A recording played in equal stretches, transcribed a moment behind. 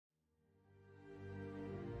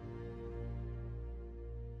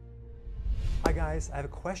Hi guys, I have a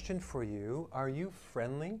question for you. Are you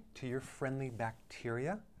friendly to your friendly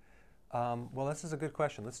bacteria? Well, this is a good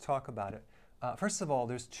question. Let's talk about it. First of all,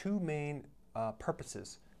 there's two main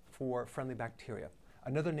purposes for friendly bacteria.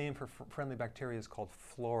 Another name for friendly bacteria is called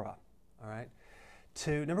Flora, all right?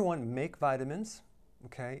 To, number one, make vitamins,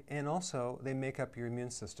 okay? And also, they make up your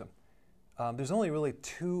immune system. There's only really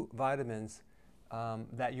two vitamins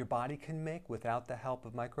that your body can make without the help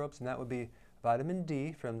of microbes, and that would be vitamin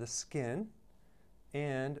D from the skin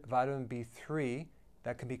and vitamin B3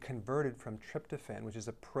 that can be converted from tryptophan, which is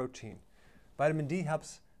a protein. Vitamin D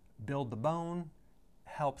helps build the bone,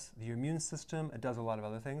 helps the immune system. It does a lot of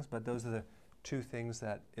other things, but those are the two things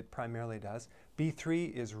that it primarily does.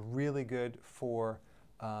 B3 is really good for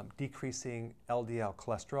decreasing LDL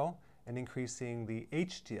cholesterol and increasing the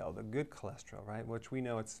HDL, the good cholesterol, right? Which we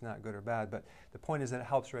know it's not good or bad, but the point is that it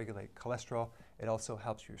helps regulate cholesterol. It also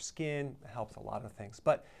helps your skin, it helps a lot of things.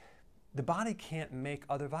 But the body can't make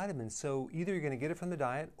other vitamins, so either you're going to get it from the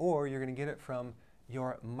diet or you're going to get it from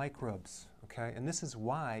your microbes, okay? And this is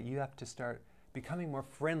why you have to start becoming more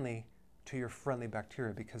friendly to your friendly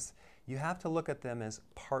bacteria, because you have to look at them as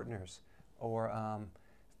partners or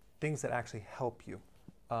things that actually help you.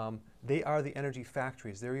 They are the energy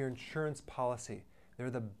factories. They're your insurance policy. They're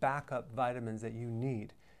the backup vitamins that you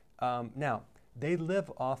need. Now, they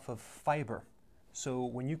live off of fiber. So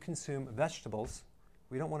when you consume vegetables,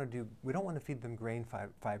 we don't want to feed them grain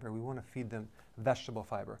fiber. We want to feed them vegetable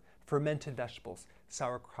fiber. Fermented vegetables,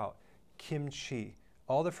 sauerkraut, kimchi,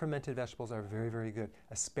 all the fermented vegetables are very, very good.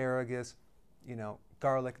 Asparagus,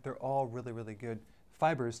 garlic, they're all really, really good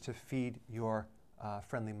fibers to feed your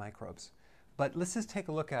friendly microbes. But let's just take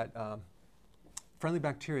a look at friendly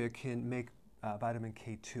bacteria can make vitamin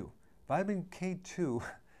K2. Vitamin K2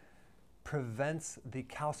 prevents the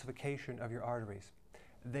calcification of your arteries.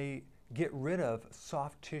 They get rid of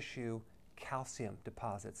soft tissue calcium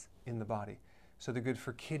deposits in the body. So they're good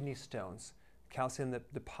for kidney stones, calcium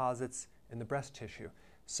that deposits in the breast tissue.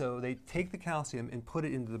 So they take the calcium and put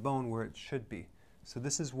it into the bone where it should be. So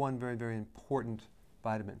this is one very, very important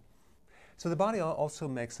vitamin. So the body also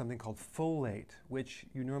makes something called folate, which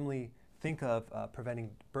you normally think of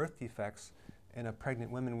preventing birth defects in a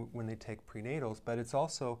pregnant woman when they take prenatals, but it's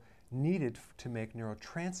also needed to make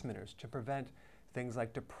neurotransmitters to prevent things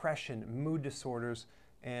like depression, mood disorders,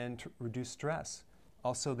 and to reduce stress.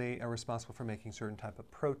 Also, they are responsible for making certain type of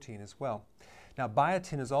protein as well. Now,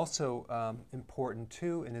 biotin is also important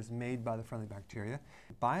too and is made by the friendly bacteria.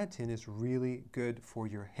 Biotin is really good for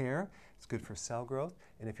your hair. It's good for cell growth.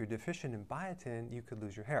 And if you're deficient in biotin, you could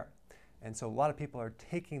lose your hair. And so a lot of people are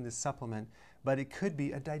taking this supplement, but it could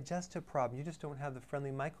be a digestive problem. You just don't have the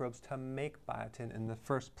friendly microbes to make biotin in the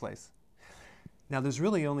first place. Now, there's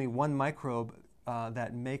really only one microbe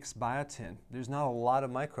that makes biotin. There's not a lot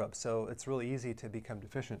of microbes, so it's really easy to become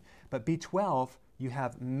deficient. But B12, you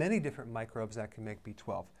have many different microbes that can make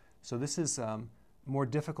B12. So this is more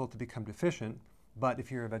difficult to become deficient, but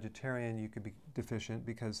if you're a vegetarian, you could be deficient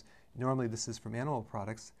because normally this is from animal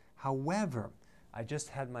products. However, I just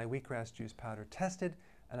had my wheatgrass juice powder tested,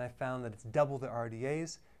 and I found that it's double the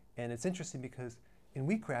RDAs, and it's interesting because in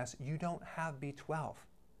wheatgrass, you don't have B12.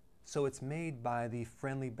 So it's made by the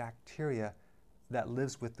friendly bacteria that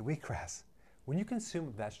lives with the wheatgrass. When you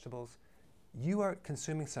consume vegetables, you are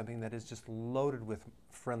consuming something that is just loaded with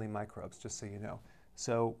friendly microbes, just so you know.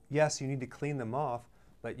 So yes, you need to clean them off,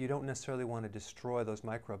 but you don't necessarily want to destroy those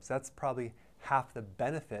microbes. That's probably half the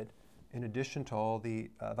benefit in addition to all the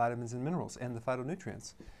vitamins and minerals and the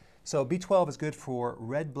phytonutrients. So B12 is good for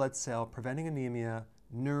red blood cell, preventing anemia,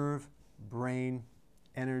 nerve, brain,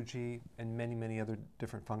 energy, and many, many other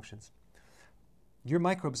different functions. Your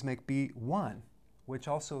microbes make B1, which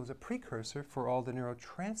also is a precursor for all the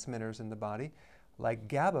neurotransmitters in the body, like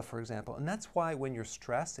GABA, for example. And that's why when you're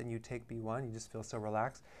stressed and you take B1, you just feel so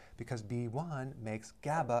relaxed, because B1 makes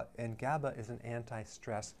GABA, and GABA is an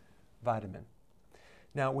anti-stress vitamin.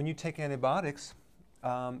 Now, when you take antibiotics,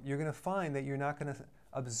 you're going to find that you're not going to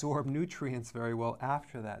absorb nutrients very well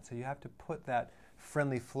after that. So you have to put that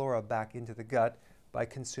friendly flora back into the gut by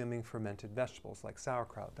consuming fermented vegetables like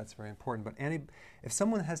sauerkraut. That's very important. But if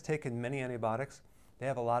someone has taken many antibiotics, they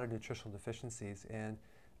have a lot of nutritional deficiencies, and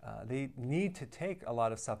they need to take a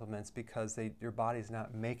lot of supplements because your body's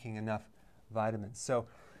not making enough vitamins. So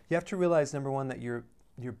you have to realize, number one, that your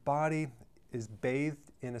body is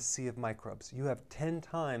bathed in a sea of microbes. You have 10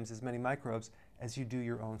 times as many microbes as you do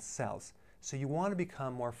your own cells. So you want to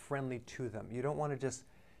become more friendly to them. You don't want to just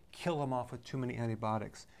kill them off with too many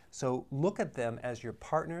antibiotics. So look at them as your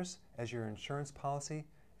partners, as your insurance policy,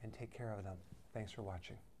 and take care of them. Thanks for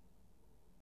watching.